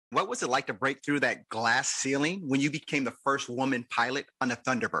What was it like to break through that glass ceiling when you became the first woman pilot on the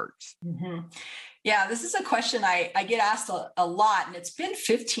Thunderbirds? Mm-hmm. Yeah, this is a question I get asked a lot, and it's been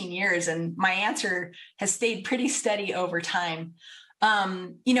 15 years, and my answer has stayed pretty steady over time.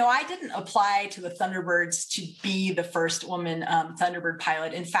 I didn't apply to the Thunderbirds to be the first woman Thunderbird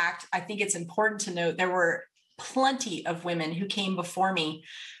pilot. In fact, I think it's important to note there were plenty of women who came before me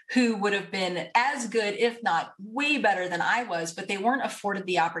who would have been as good, if not way better than I was, but they weren't afforded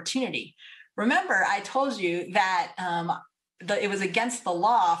the opportunity. Remember, I told you that it was against the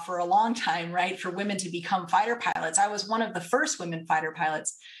law for a long time, right, for women to become fighter pilots. I was one of the first women fighter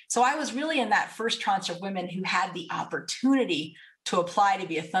pilots. So I was really in that first tranche of women who had the opportunity to apply to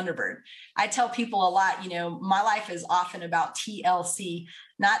be a Thunderbird. I tell people a lot, my life is often about TLC,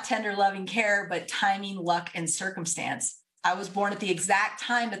 not tender loving care, but timing, luck, and circumstance. I was born at the exact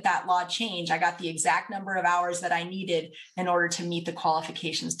time that law changed. I got the exact number of hours that I needed in order to meet the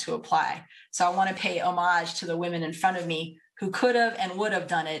qualifications to apply. So I want to pay homage to the women in front of me who could have and would have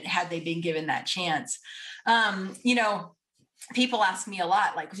done it had they been given that chance. People ask me a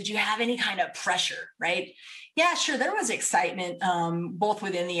lot, like, did you have any kind of pressure, right? Yeah, sure. There was excitement, both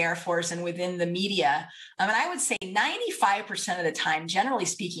within the Air Force and within the media. And I would say 95% of the time, generally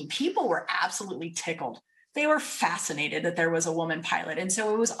speaking, people were absolutely tickled. They were fascinated that there was a woman pilot. And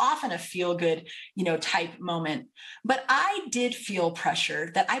so it was often a feel-good, type moment. But I did feel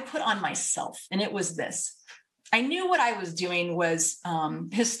pressure that I put on myself. And it was this. I knew what I was doing was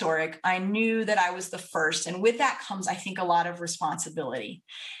historic. I knew that I was the first. And with that comes, I think, a lot of responsibility.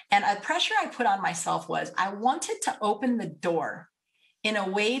 And a pressure I put on myself was I wanted to open the door in a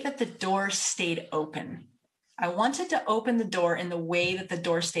way that the door stayed open. I wanted to open the door in the way that the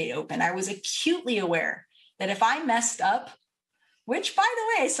door stayed open. I was acutely aware that if I messed up, which, by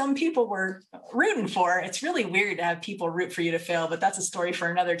the way, some people were rooting for. It's really weird to have people root for you to fail, but that's a story for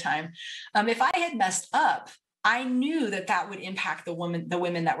another time. If I had messed up, I knew that would impact the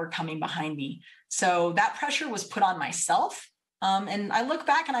women that were coming behind me. So that pressure was put on myself. And I look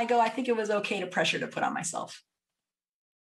back and I go, I think it was okay to put on myself.